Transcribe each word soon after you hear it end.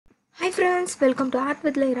Hi friends, welcome to Art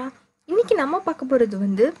with Lyra. இன்னைக்கு நம்ம பார்க்க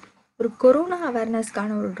போகிறது ஒரு கொரோனா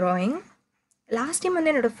அவேர்னஸ்க்கான ஒரு drawing. லாஸ்ட் டைம்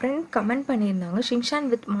என்னோட ஃப்ரெண்ட் கமெண்ட் பண்ணியிருந்தாங்க ஷின்சான்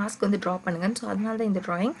வித் மாஸ்க் ட்ரா பண்ணுங்கன்னு. ஸோ அதனால தான் இந்த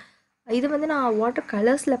drawing. இது நான் வாட்டர்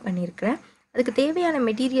கலர்ஸில் பண்ணியிருக்கிறேன். அதுக்கு தேவையான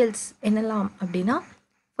மெட்டீரியல்ஸ் என்னெல்லாம் அப்படின்னா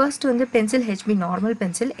first pencil HP normal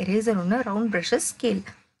pencil, eraser ஒன்று, round brushes, scale,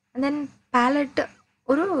 and then ballot,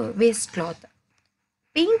 ஒரு வேஸ்ட் கிளாத்.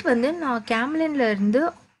 பெயிண்ட் நான் கேம்லின்ல இருந்து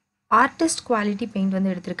ஆர்டிஸ்ட் குவாலிட்டி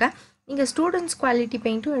பெயிண்ட் எடுத்திருக்கேன். நீங்கள் ஸ்டூடெண்ட்ஸ் குவாலிட்டி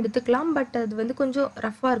பெயிண்ட்டும் எடுத்துக்கலாம், பட் அது கொஞ்சம்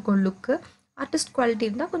ரஃப்பாக இருக்கும் லுக்கு. ஆர்டிஸ்ட் குவாலிட்டி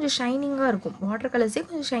இருந்தால் கொஞ்சம் ஷைனிங்காக இருக்கும். வாட்டர் கலர்ஸே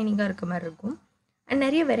கொஞ்சம் ஷைனிங்காக இருக்க மாதிரி இருக்கும். அண்ட்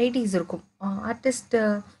நிறைய வெரைட்டிஸ் இருக்கும். ஆர்டிஸ்ட்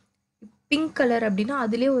பிங்க் கலர் அப்படின்னா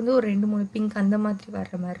அதுலேயே ஒரு 2-3 பிங்க் அந்த மாதிரி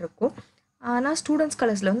வர்ற மாதிரி இருக்கும். ஆனால் ஸ்டூடெண்ட்ஸ்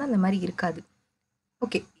கலர்ஸில் அந்த மாதிரி இருக்காது.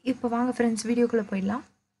 ஓகே, இப்போ வாங்க ஃப்ரெண்ட்ஸ் வீடியோக்குள்ளே போயிடலாம்.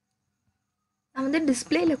 நான்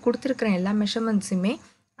டிஸ்பிளேயில் கொடுத்துருக்குறேன் எல்லா மெஷர்மெண்ட்ஸுமே.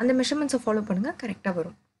 அந்த மெஷர்மெண்ட்ஸை ஃபாலோ பண்ணுங்கள், கரெக்டாக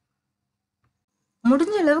வரும்.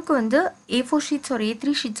 முடிஞ்ச அளவுக்கு A4 ஷீட்ஸ் ஒரு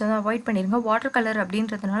A3 ஷீட்ஸ் அவாய்ட் பண்ணிடுங்க. வாட்டர் கலர்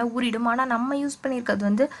அப்படின்றதுனால ஊறிடும். ஆனால் நம்ம யூஸ்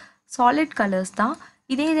பண்ணியிருக்கிறது சாலிட் கலர்ஸ் தான்.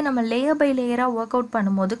 இது நம்ம லேயர் பை லேயராக ஒர்க் அவுட்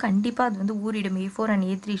பண்ணும்போது கண்டிப்பாக அது ஊறிடும். A4 and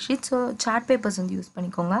A3 sheets. So chart papers use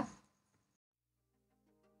பண்ணிக்கோங்க.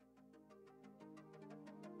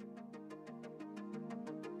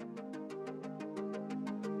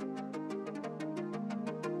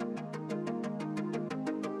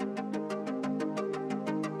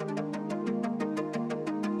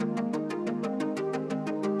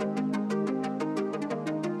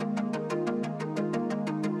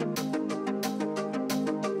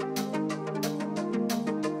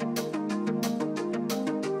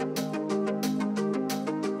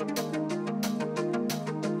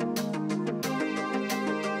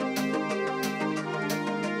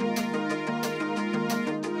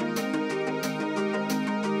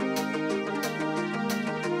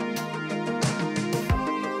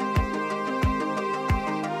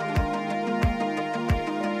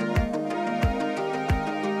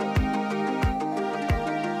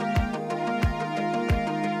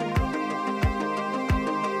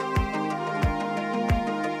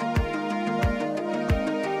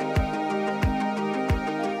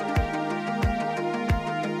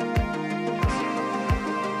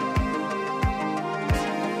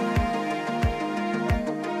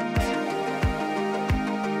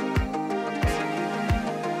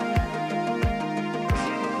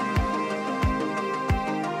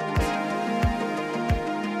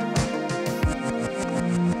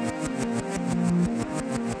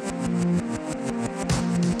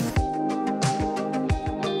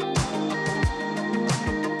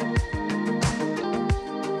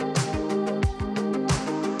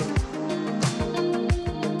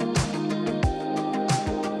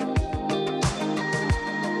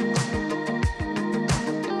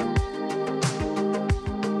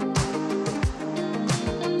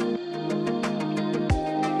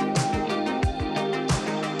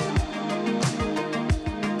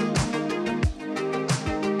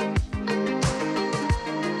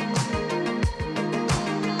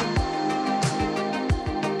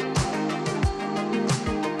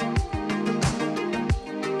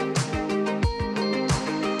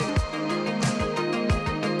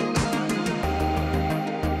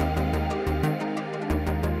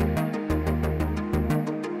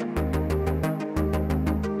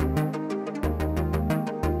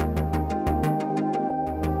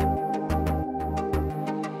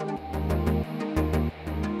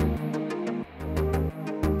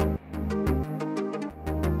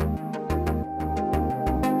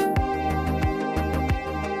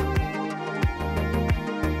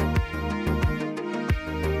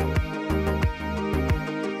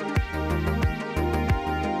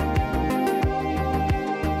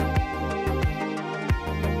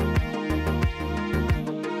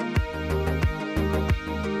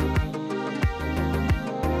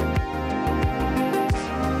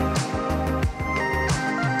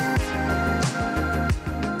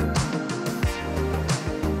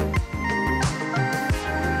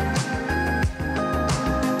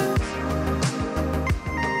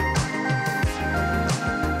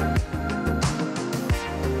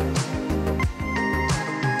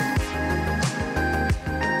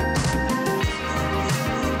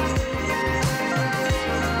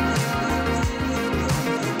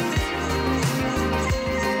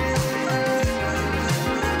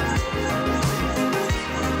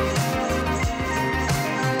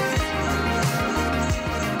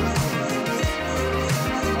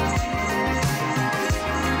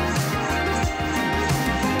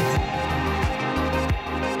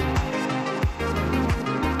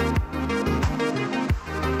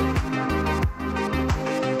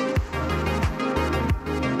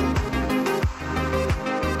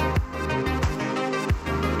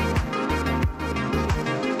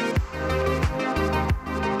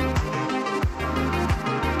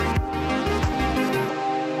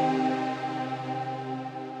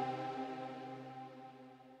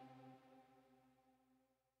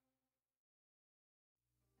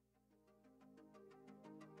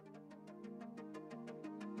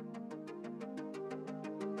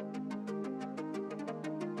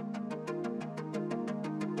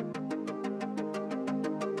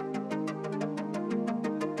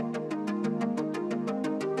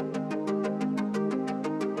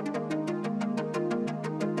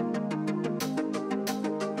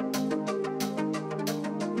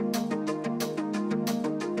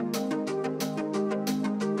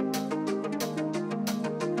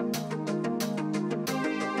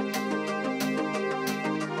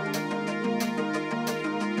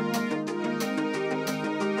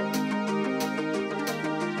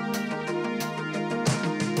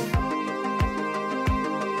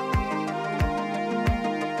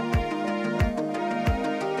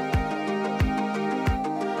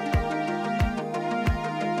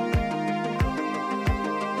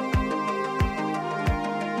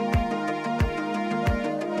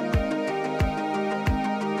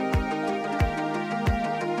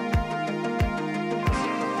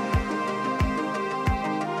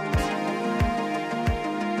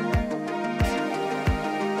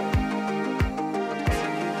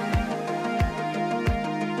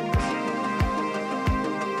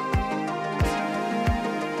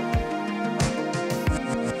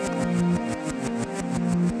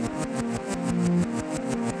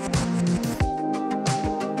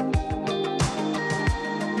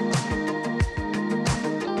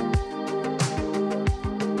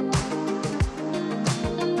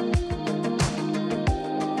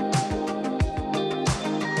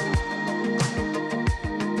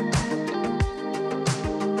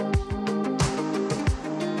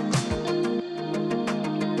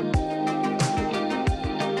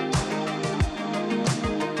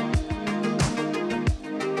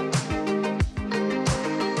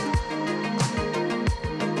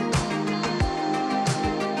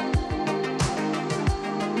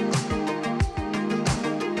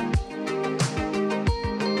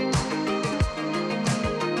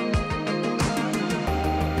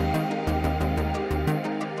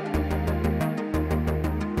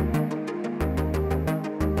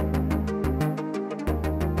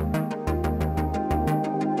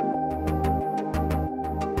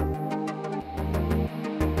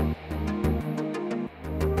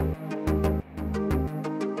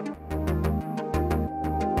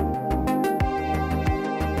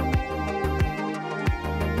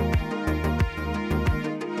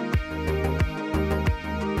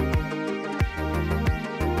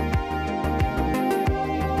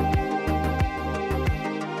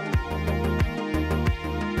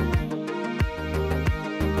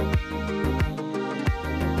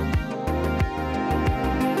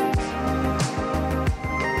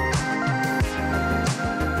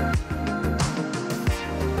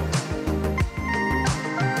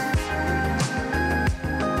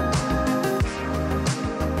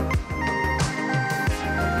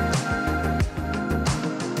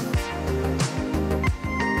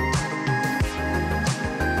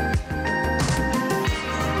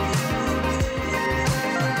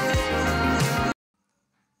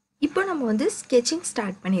 நம்ம வந்து ஸ்கெட்சிங்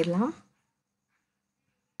ஸ்டார்ட் பண்ணிடலாம்.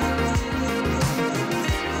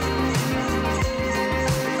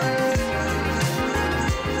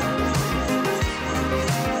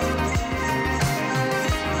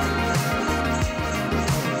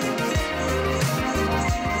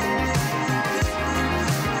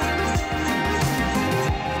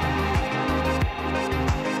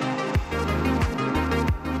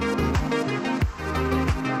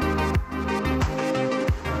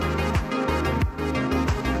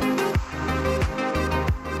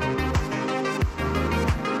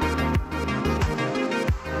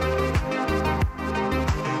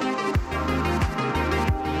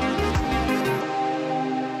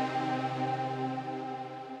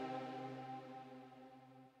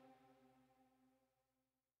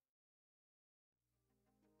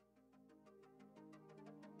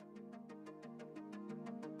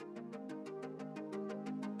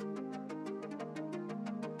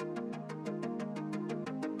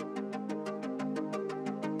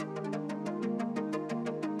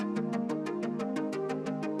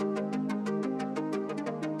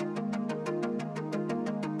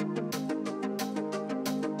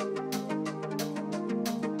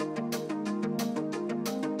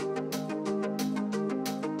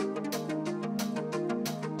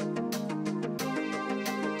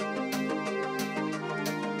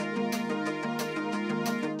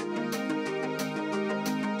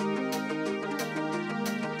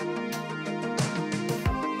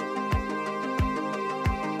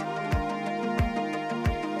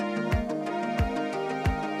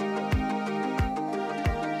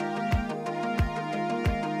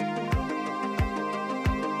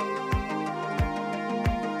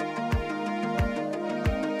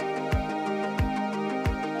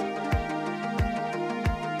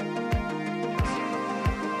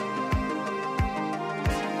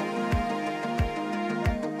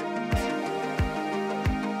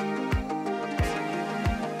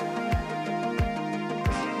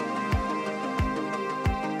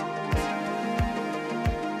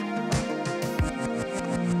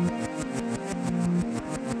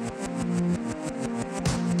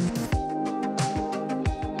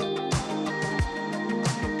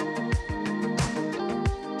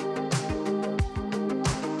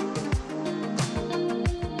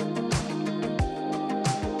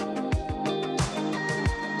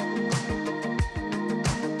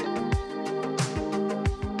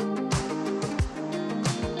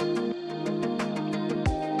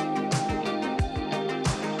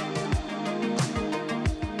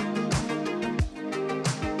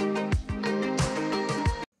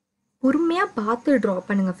 பொறுமையாக பார்த்து ட்ரா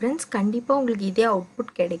பண்ணுங்கள் ஃப்ரெண்ட்ஸ். கண்டிப்பாக உங்களுக்கு இதே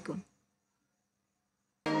அவுட்புட் கிடைக்கும்.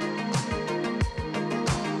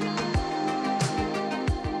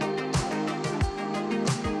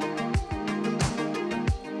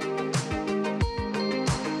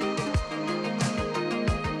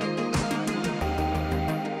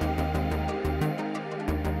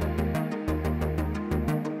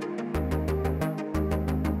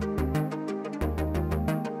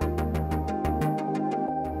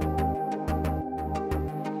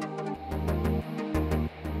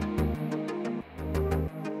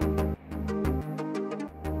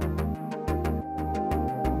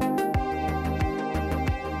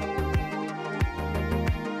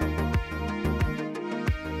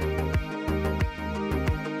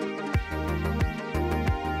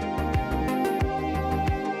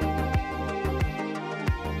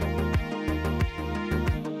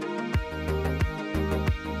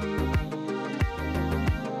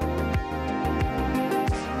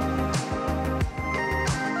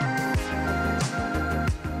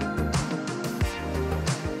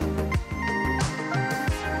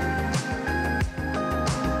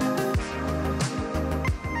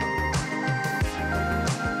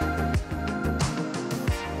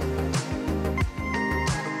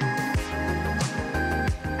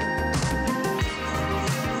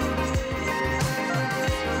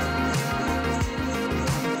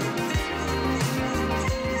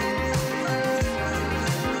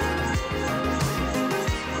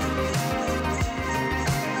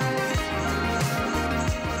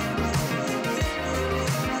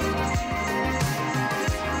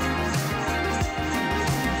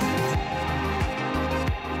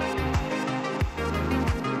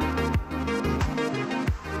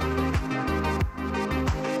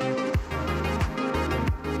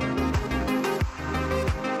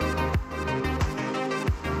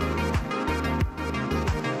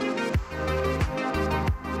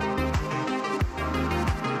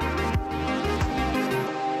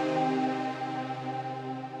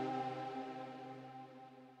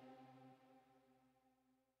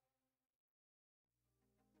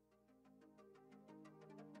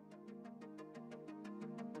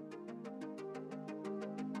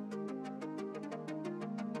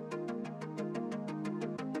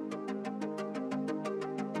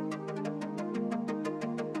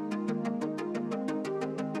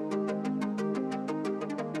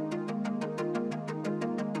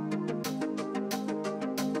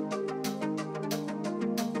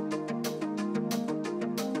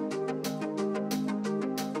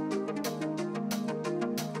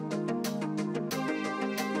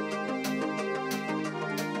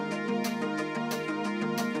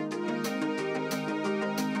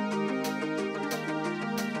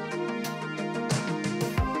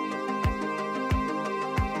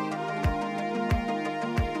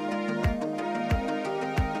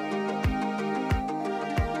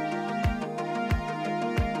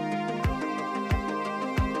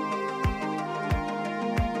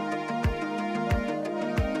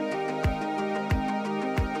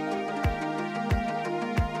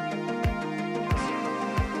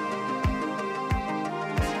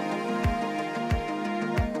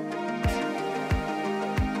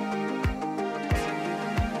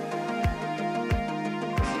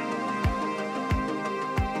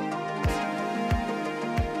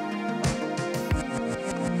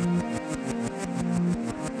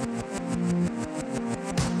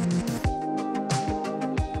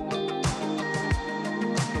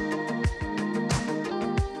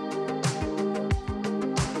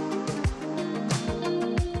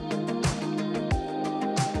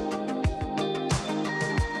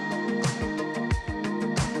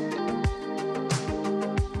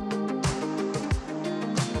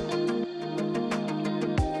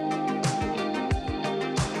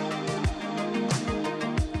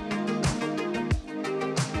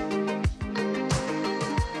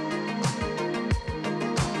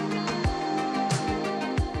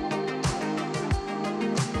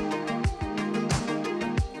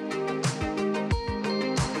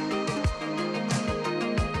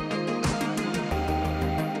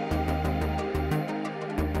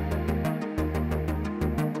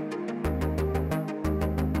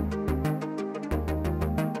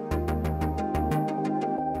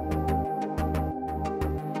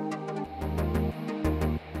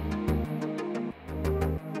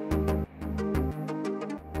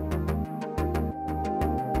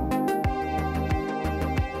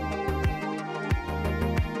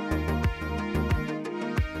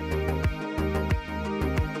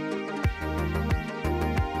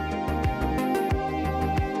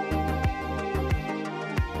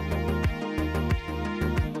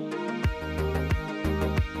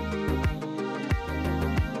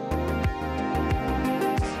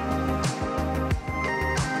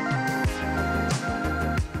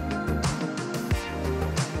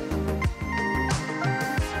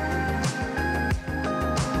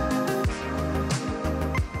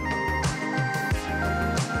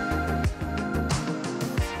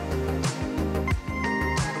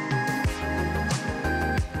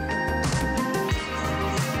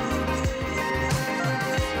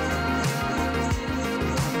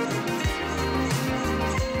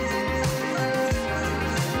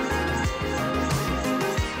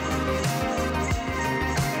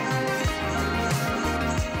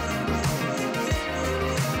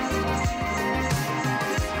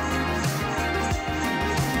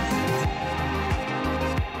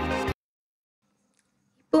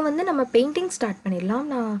 வந்து நம்ம பெயிண்டிங் ஸ்டார்ட் பண்ணிடலாம்.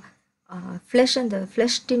 நான் அந்த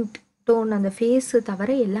ஃப்ளஷ் டிண்ட் டோன் அந்த ஃபேஸு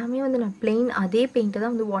தவிர எல்லாமே வந்து நான் பிளெயின் அதே பெயிண்ட்டை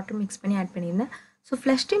தான் வந்து வாட்டர் மிக்ஸ் பண்ணி ஆட் பண்ணியிருந்தேன். ஸோ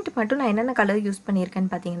ஃப்ளஷ் டிண்ட் மட்டும் நான் என்னென்ன கலர் யூஸ்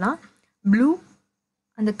பண்ணியிருக்கேன்னு பார்த்தீங்கன்னா, ப்ளூ,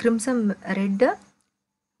 அந்த கிரிம்சன் ரெட்டு,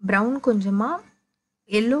 ப்ரௌன் கொஞ்சமாக,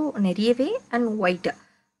 எல்லோ நிறையவே அண்ட் ஒயிட்டு.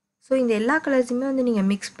 ஸோ இந்த எல்லா கலர்ஸுமே வந்து நீங்கள்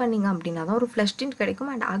மிக்ஸ் பண்ணிங்க அப்படின்னா தான் ஒரு ஃப்ளஷ் டிண்ட்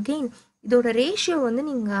கிடைக்கும். அண்ட் அகெயின் இதோட ரேஷியோ வந்து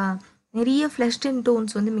நீங்கள் நிறைய ஃப்ளஷ் டிண்ட்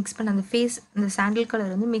டோன்ஸ் வந்து மிக்ஸ் பண்ண அந்த ஃபேஸ் அந்த சாண்டில்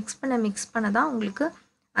கலர் வந்து மிக்ஸ் பண்ண தான் உங்களுக்கு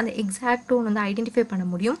அந்த எக்ஸாக்ட் டோன் வந்து ஐடென்டிஃபை பண்ண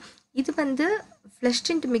முடியும். இது வந்து ஃப்ளஷ்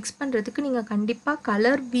டிண்ட் மிக்ஸ் பண்ணுறதுக்கு நீங்கள் கண்டிப்பாக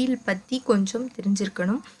கலர் வீல் பற்றி கொஞ்சம்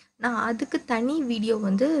தெரிஞ்சிருக்கணும். நான் அதுக்கு தனி வீடியோ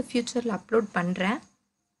வந்து ஃப்யூச்சரில் அப்லோட் பண்ணுறேன்.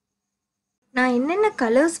 நான் என்னென்ன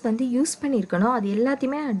கலர்ஸ் வந்து யூஸ் பண்ணியிருக்கனோ அது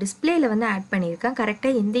எல்லாத்தையுமே நான் டிஸ்பிளேயில் வந்து ஆட் பண்ணியிருக்கேன்.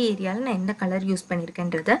 கரெக்டாக எந்த ஏரியாவில் நான் எந்த கலர் யூஸ்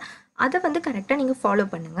பண்ணியிருக்கேன்றதை அதை வந்து கரெக்டாக நீங்கள் ஃபாலோ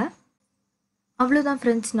பண்ணுங்கள். அவ்வளோதான்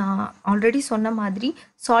ஃப்ரெண்ட்ஸ். நான் ஆல்ரெடி சொன்ன மாதிரி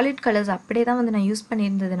சாலிட் கலர்ஸ் அப்படியே தான் வந்து நான் யூஸ்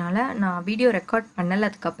பண்ணியிருந்ததுனால நான் வீடியோ ரெக்கார்ட் பண்ணலை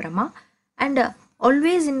அதுக்கப்புறமா. And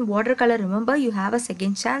always in water colour remember you have a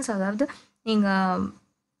second chance. அதாவது நீங்கள்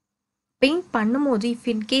பெயிண்ட் பண்ணும்போது இஃப்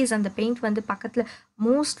இன்கேஸ் அந்த பெயிண்ட் வந்து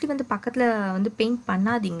மோஸ்ட்லி வந்து பக்கத்தில் வந்து பெயிண்ட்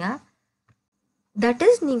பண்ணாதீங்க. தட்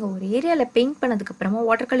இஸ் நீங்கள் ஒரு ஏரியாவில் பெயிண்ட் பண்ணதுக்கப்புறமா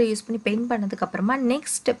வாட்டர் கலர் யூஸ் பண்ணி பெயிண்ட் பண்ணதுக்கப்புறமா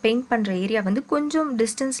நெக்ஸ்ட் பெயிண்ட் பண்ணுற ஏரியா வந்து கொஞ்சம்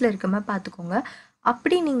டிஸ்டன்ஸில் இருக்க மாதிரி பார்த்துக்கோங்க.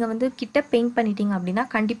 அப்படி நீங்கள் வந்து கிட்ட பெயிண்ட் பண்ணிட்டீங்க அப்படின்னா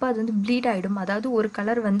கண்டிப்பாக அது வந்து ப்ளீட் ஆகிடும். அதாவது ஒரு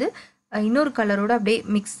கலர் வந்து இன்னொரு கலரோடு அப்படியே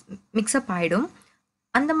மிக்ஸ்அப் ஆகிடும்.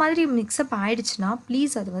 அந்த மாதிரி மிக்ஸ்அப் ஆகிடுச்சுன்னா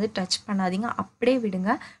ப்ளீஸ் அது வந்து டச் பண்ணாதீங்க, அப்படியே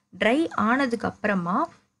விடுங்க. ட்ரை ஆனதுக்கப்புறமா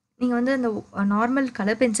நீங்கள் வந்து அந்த நார்மல்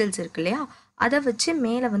கலர் பென்சில்ஸ் இருக்கு இல்லையா, அதை வச்சு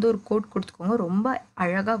மேலே வந்து ஒரு கோட் கொடுத்துக்கோங்க, ரொம்ப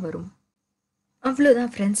அழகாக வரும்.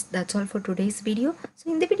 அவ்வளோதான் friends, that's all for today's video. So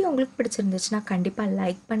இந்த வீடியோ உங்களுக்கு பிடிச்சிருந்துச்சுன்னா கண்டிப்பாக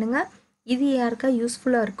லைக் பண்ணுங்கள். இது யாருக்கா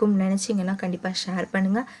யூஸ்ஃபுல்லாக இருக்கும்னு நினச்சிங்கன்னா கண்டிப்பாக ஷேர்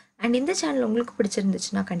பண்ணுங்கள். அண்ட் இந்த சேனல் உங்களுக்கு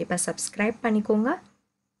பிடிச்சிருந்துச்சுன்னா கண்டிப்பாக சப்ஸ்கிரைப் பண்ணிக்கோங்க.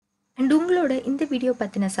 அண்ட் உங்களோட இந்த வீடியோ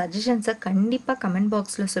பற்றின சஜஷன்ஸை கண்டிப்பாக கமெண்ட்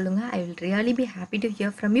பாக்ஸில் சொல்லுங்கள். I will really be happy to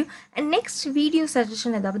hear from you. And next video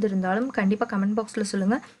suggestion ஏதாவது இருந்தாலும் கண்டிப்பாக கமெண்ட் பாக்ஸில்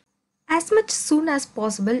சொல்லுங்கள். As much soon as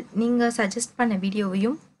possible நீங்கள் சஜஸ்ட் பண்ண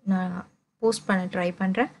வீடியோவையும் நான் போஸ்ட் பண்ண ட்ரை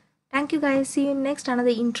பண்ணுறேன். Thank you guys. See you in next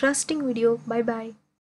another interesting video. Bye bye.